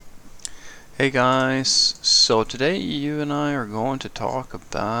Hey guys, so today you and I are going to talk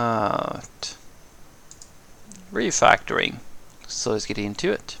about refactoring. So let's get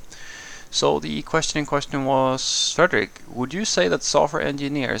into it. So the question in question was, Frederick, would you say that software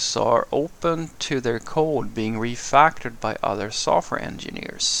engineers are open to their code being refactored by other software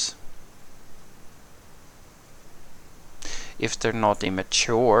engineers? If they're not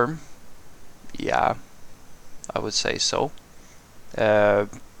immature, yeah, I would say so.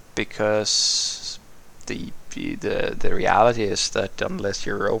 Because the reality is that unless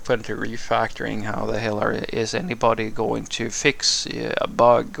you're open to refactoring, how the hell is anybody going to fix a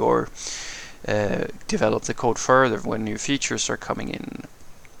bug or develop the code further when new features are coming in?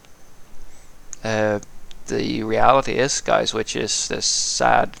 The reality is, guys, which is this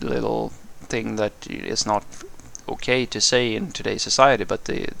sad little thing that is not okay to say in today's society, but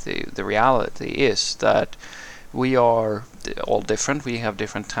the reality is that we are all different, we have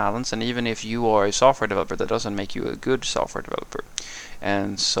different talents, and even if you are a software developer, that doesn't make you a good software developer.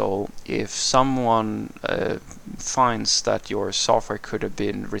 And so if someone finds that your software could have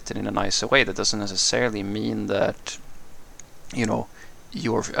been written in a nicer way, that doesn't necessarily mean that, you know,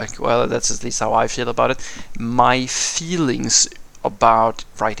 you're, well, that's at least how I feel about it. My feelings about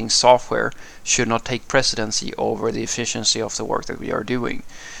writing software should not take precedency over the efficiency of the work that we are doing.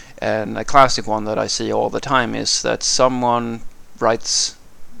 And a classic one that I see all the time is that someone writes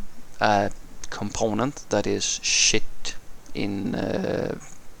a component that is shit in the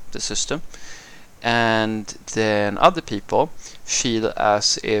system, and then other people feel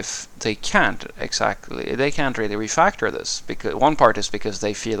as if they can't really refactor this, because one part is because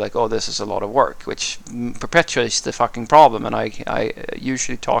they feel like, oh, this is a lot of work, which perpetuates the fucking problem. And I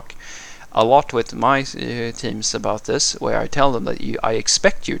usually talk a lot with my teams about this, where I tell them that I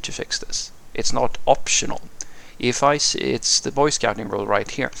expect you to fix this. It's not optional. It's the Boy Scouting rule right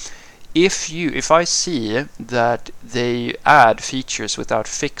here. If I see that they add features without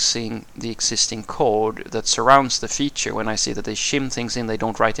fixing the existing code that surrounds the feature, when I see that they shim things in, they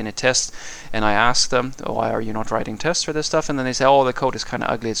don't write any tests, and I ask them, oh, why are you not writing tests for this stuff? And then they say, oh, the code is kind of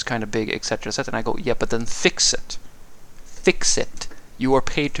ugly, it's kind of big, etc., etc. And I go, yeah, but then fix it. Fix it. You are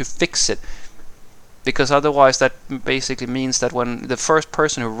paid to fix it, because otherwise that basically means that when the first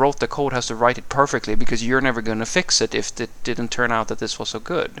person who wrote the code has to write it perfectly, because you're never going to fix it if it didn't turn out that this was so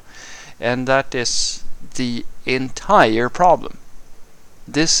good. And that is the entire problem.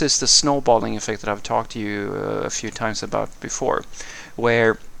 This is the snowballing effect that I've talked to you a few times about before,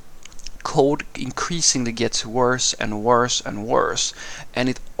 where code increasingly gets worse and worse and worse, and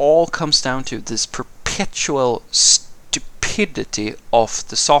it all comes down to this perpetual stupidity of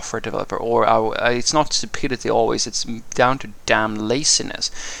the software developer, or it's not stupidity always, it's down to damn laziness,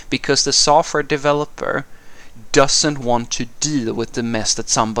 because the software developer doesn't want to deal with the mess that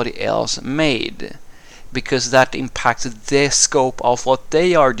somebody else made, because that impacts their scope of what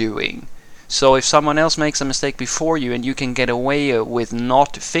they are doing. So if someone else makes a mistake before you and you can get away with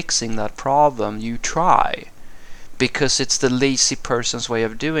not fixing that problem, you try, because it's the lazy person's way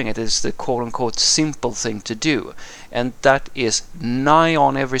of doing it. It's the quote-unquote simple thing to do. And that is nigh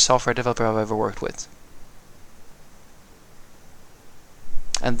on every software developer I've ever worked with.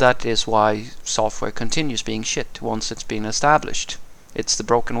 And that is why software continues being shit once it's been established. It's the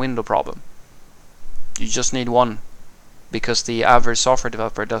broken window problem. You just need one, because the average software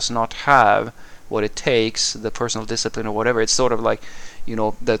developer does not have what it takes, the personal discipline or whatever. It's sort of like,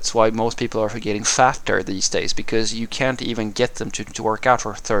 that's why most people are getting fatter these days, because you can't even get them to work out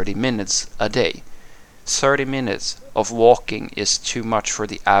for 30 minutes a day. 30 minutes of walking is too much for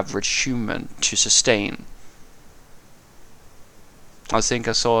the average human to sustain. I think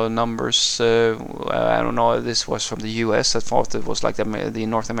I saw numbers, I don't know, this was from the US. I thought it was like the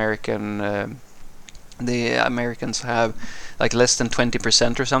North American, the Americans have like less than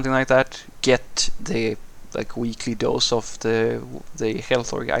 20% or something like that get the like weekly dose of the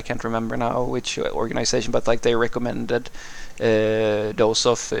health I can't remember now which organization, but like they recommended dose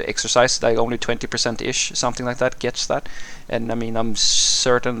of exercise. Like only 20% ish, something like that, gets that. And I mean, I'm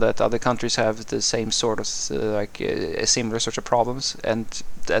certain that other countries have the same sort of similar sorts of problems, and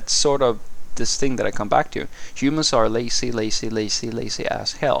that's sort of this thing that I come back to. Humans are lazy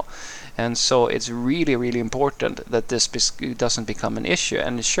as hell. And so it's really, really important that this doesn't become an issue.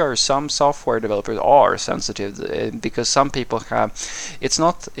 And sure, some software developers are sensitive, because some people have, it's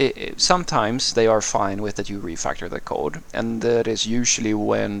not, sometimes they are fine with that you refactor the code, and that is usually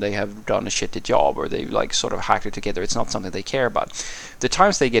when they have done a shitty job or they like sort of hacked it together. It's not something they care about. The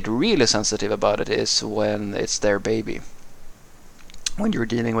times they get really sensitive about it is when it's their baby, when you're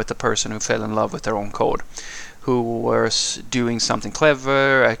dealing with a person who fell in love with their own code. who was doing something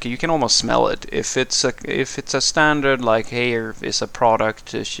clever. You can almost smell it. If it's a standard, like here is a product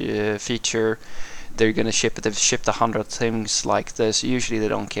feature, they're gonna ship it. They've shipped 100 things like this. Usually they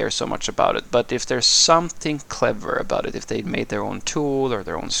don't care so much about it. But if there's something clever about it, if they made their own tool or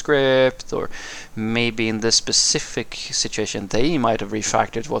their own script, or maybe in this specific situation they might have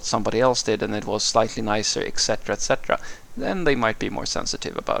refactored what somebody else did and it was slightly nicer, etc., etc., then they might be more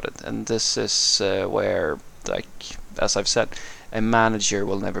sensitive about it. And this is where, like as I've said, a manager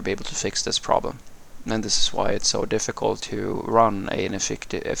will never be able to fix this problem. And this is why it's so difficult to run an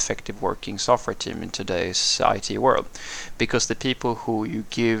effective working software team in today's IT world, because the people who you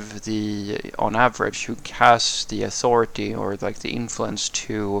give on average, who has the authority or like the influence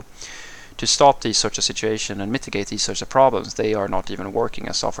to stop these sorts of situations and mitigate these sorts of problems, they are not even working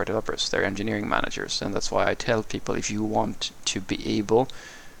as software developers. They're engineering managers. And that's why I tell people, if you want to be able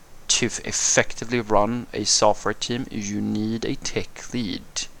to effectively run a software team, you need a tech lead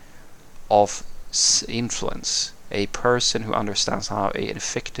of influence, a person who understands how an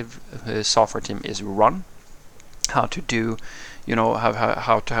effective software team is run, how to do,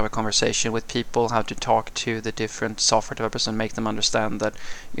 how to have a conversation with people, how to talk to the different software developers and make them understand that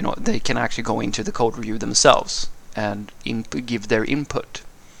they can actually go into the code review themselves and give their input.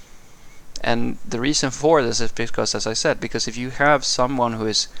 And the reason for this is because, as I said, because if you have someone who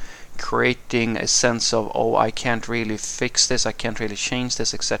is creating a sense of, oh, I can't really fix this, I can't really change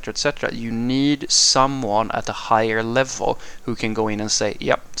this, etc., etc., you need someone at a higher level who can go in and say,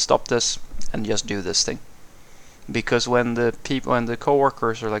 yep, stop this and just do this thing. Because when the people and the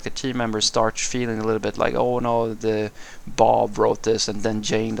coworkers or like the team members start feeling a little bit like, oh no, the Bob wrote this and then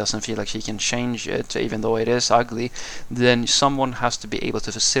Jane doesn't feel like she can change it even though it is ugly, then someone has to be able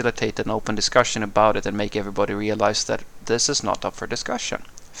to facilitate an open discussion about it and make everybody realize that this is not up for discussion.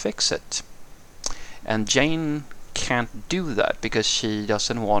 Fix it. And Jane can't do that because she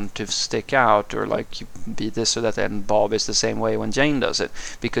doesn't want to stick out or like be this or that, and Bob is the same way when Jane does it,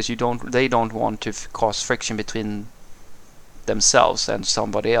 because they don't want to cause friction between themselves and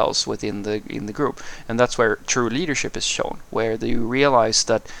somebody else in the group. And that's where true leadership is shown, where they realize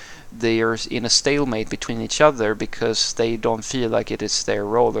that they are in a stalemate between each other because they don't feel like it is their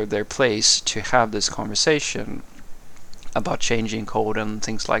role or their place to have this conversation about changing code and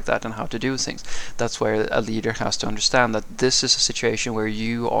things like that and how to do things. That's where a leader has to understand that this is a situation where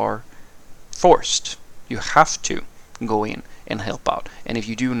you are forced. You have to go in and help out. And if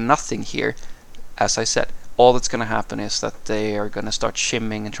you do nothing here, as I said, all that's going to happen is that they are going to start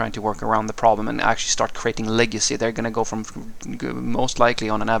shimming and trying to work around the problem and actually start creating legacy. They're going to go from, most likely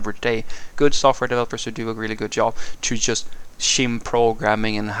on an average day, good software developers who do a really good job, to just shim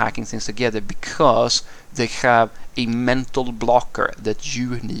programming and hacking things together because they have a mental blocker that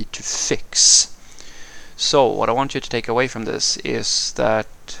you need to fix. So what I want you to take away from this is that,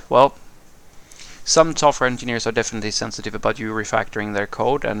 well, some software engineers are definitely sensitive about you refactoring their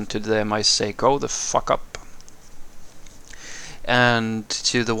code, and to them I say, grow the fuck up. And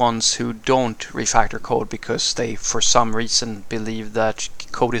to the ones who don't refactor code because they for some reason believe that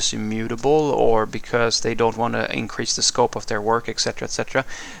code is immutable, or because they don't want to increase the scope of their work, etc., etc.,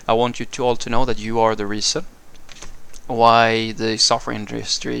 I want you to all to know that you are the reason why the software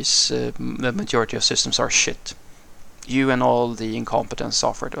industry's the majority of systems are shit. You and all the incompetent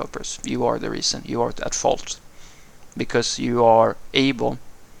software developers, you are the reason. You are at fault because you are able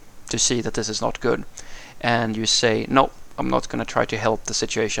to see that this is not good, and you say, no, I'm not going to try to help the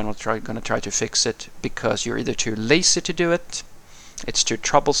situation, I'm going to try to fix it, because you're either too lazy to do it, it's too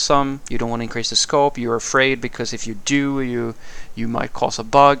troublesome, you don't want to increase the scope, you're afraid because if you do, you might cause a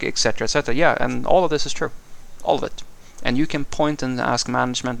bug, etc., etc. Yeah, and all of this is true. All of it. And you can point and ask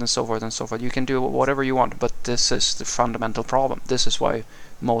management and so forth and so forth. You can do whatever you want, but this is the fundamental problem. This is why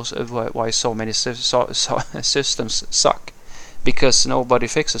so many systems suck, because nobody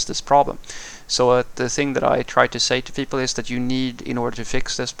fixes this problem. So the thing that I try to say to people is that you need, in order to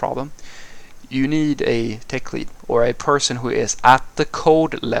fix this problem, you need a tech lead or a person who is at the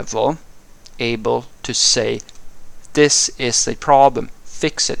code level able to say, this is a problem,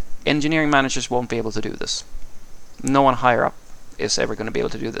 fix it. Engineering managers won't be able to do this. No one higher up is ever going to be able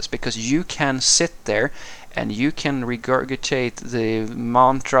to do this, because you can sit there and you can regurgitate the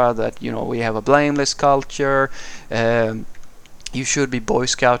mantra that, we have a blameless culture, you should be Boy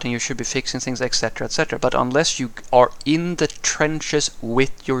Scouting, you should be fixing things, etc., etc. But unless you are in the trenches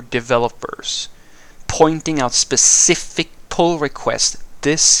with your developers, pointing out specific pull requests,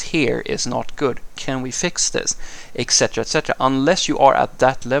 this here is not good, can we fix this, etc., etc. Unless you are at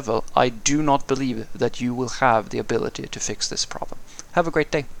that level, I do not believe that you will have the ability to fix this problem. Have a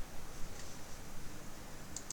great day.